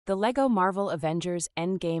The LEGO Marvel Avengers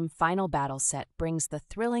Endgame Final Battle set brings the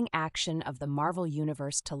thrilling action of the Marvel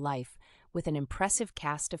Universe to life with an impressive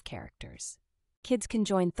cast of characters. Kids can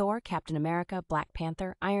join Thor, Captain America, Black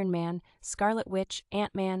Panther, Iron Man, Scarlet Witch,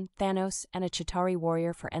 Ant-Man, Thanos, and a Chitauri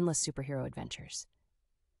warrior for endless superhero adventures.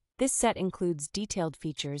 This set includes detailed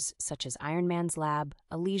features such as Iron Man's lab,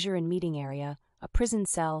 a leisure and meeting area, a prison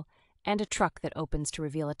cell, and a truck that opens to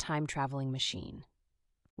reveal a time-traveling machine.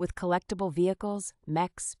 With collectible vehicles,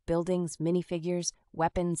 mechs, buildings, minifigures,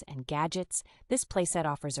 weapons, and gadgets, this playset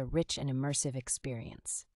offers a rich and immersive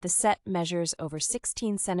experience. The set measures over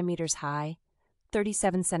 16 centimeters high,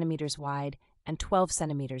 37 centimeters wide, and 12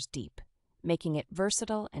 centimeters deep, making it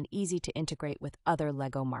versatile and easy to integrate with other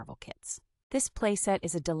LEGO Marvel kits. This playset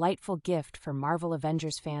is a delightful gift for Marvel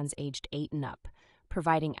Avengers fans aged 8 and up,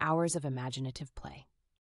 providing hours of imaginative play.